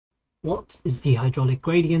What is the hydraulic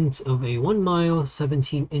gradient of a 1 mile,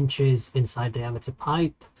 17 inches inside diameter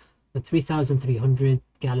pipe with 3,300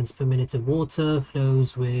 gallons per minute of water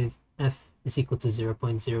flows with F is equal to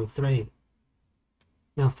 0.03?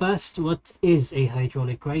 Now first, what is a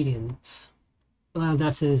hydraulic gradient? Well,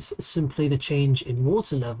 that is simply the change in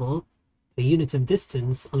water level per unit of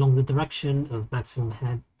distance along the direction of maximum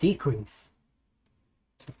head decrease.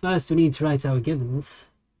 So first we need to write our givens.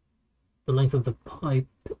 The length of the pipe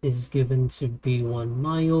is given to be 1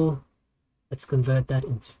 mile. Let's convert that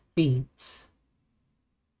into feet.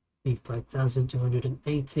 Be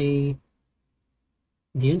 5,280.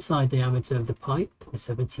 The inside diameter of the pipe is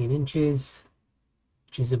 17 inches,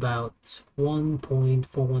 which is about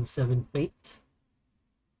 1.417 feet.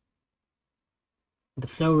 The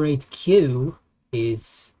flow rate Q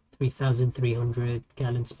is 3,300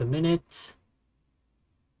 gallons per minute.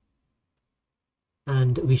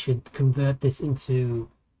 And we should convert this into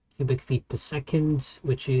cubic feet per second,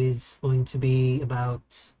 which is going to be about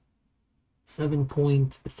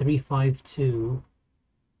 7.352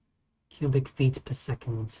 cubic feet per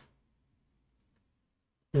second.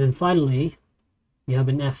 And then finally, we have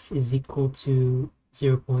an F is equal to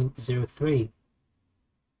 0.03.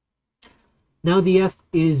 Now the F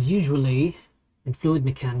is usually, in fluid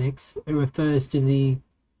mechanics, it refers to the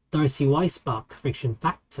Darcy-Weisbach friction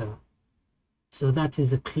factor. So that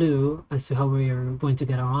is a clue as to how we are going to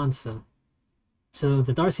get our answer. So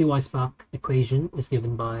the Darcy-Weisbach equation is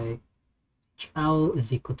given by HL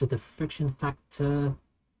is equal to the friction factor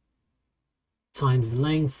times the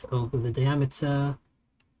length over the diameter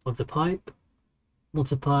of the pipe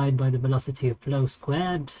multiplied by the velocity of flow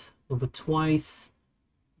squared over twice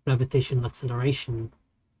gravitational acceleration.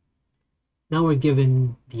 Now we're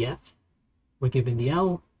given the F, we're given the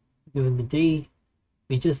L, we're given the D.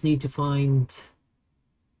 We just need to find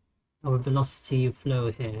our velocity of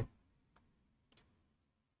flow here.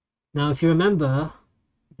 Now, if you remember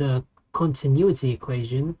the continuity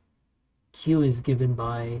equation, Q is given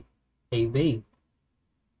by AV.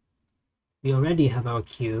 We already have our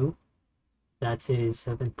Q, that is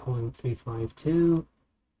 7.352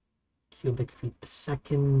 cubic feet per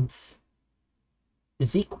second,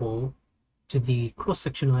 is equal to the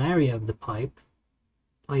cross-sectional area of the pipe,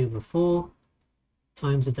 pi over 4,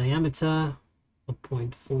 times the diameter of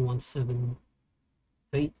 0.417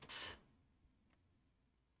 feet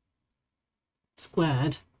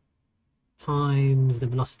squared times the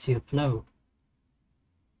velocity of flow.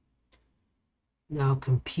 Now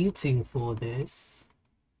computing for this,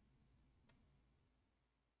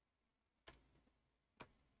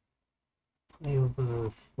 pi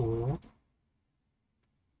over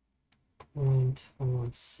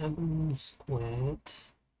 4.417 squared,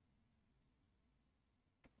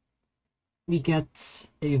 we get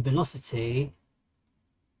a velocity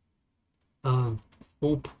of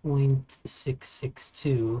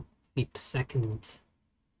 4.662 feet per second.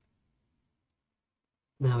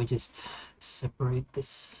 Now we just separate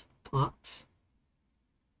this part.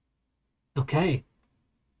 Okay,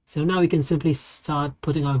 so now we can simply start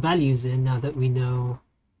putting our values in now that we know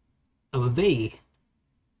our V.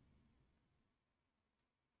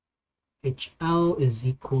 HL is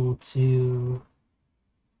equal to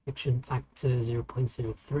friction factor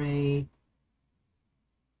 0.03.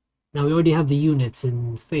 Now we already have the units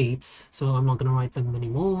in feet, so I'm not going to write them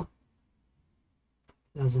anymore.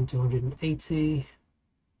 1,280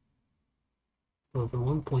 over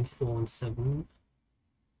 1.417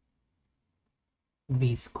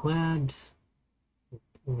 V squared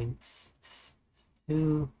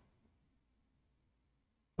 0.62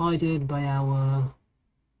 divided by our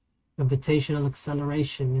gravitational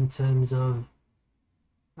acceleration in terms of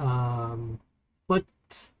foot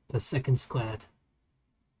per second squared.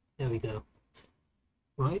 There we go.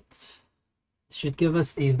 Right, this should give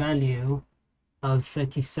us a value of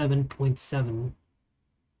 37.7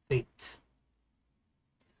 feet.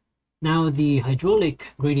 Now the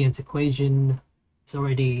hydraulic gradient equation is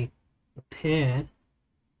already appeared.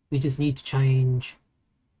 We just need to change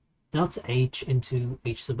delta H into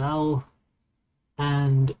H sub L,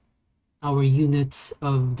 and our unit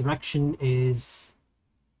of direction is,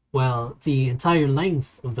 well, the entire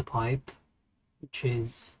length of the pipe, which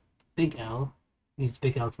is big L. Used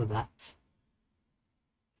big L for that.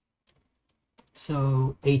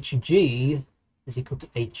 So HG is equal to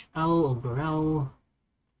HL over L.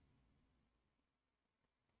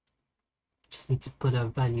 Just need to put our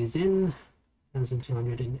values in.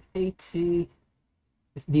 1,280.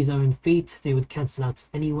 If these are in feet, they would cancel out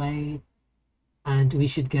anyway. And we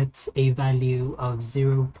should get a value of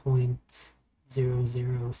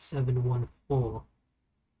 0.00714.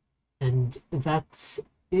 And that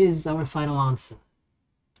is our final answer.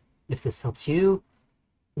 If this helped you,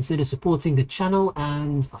 consider supporting the channel,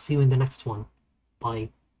 and I'll see you in the next one. Bye.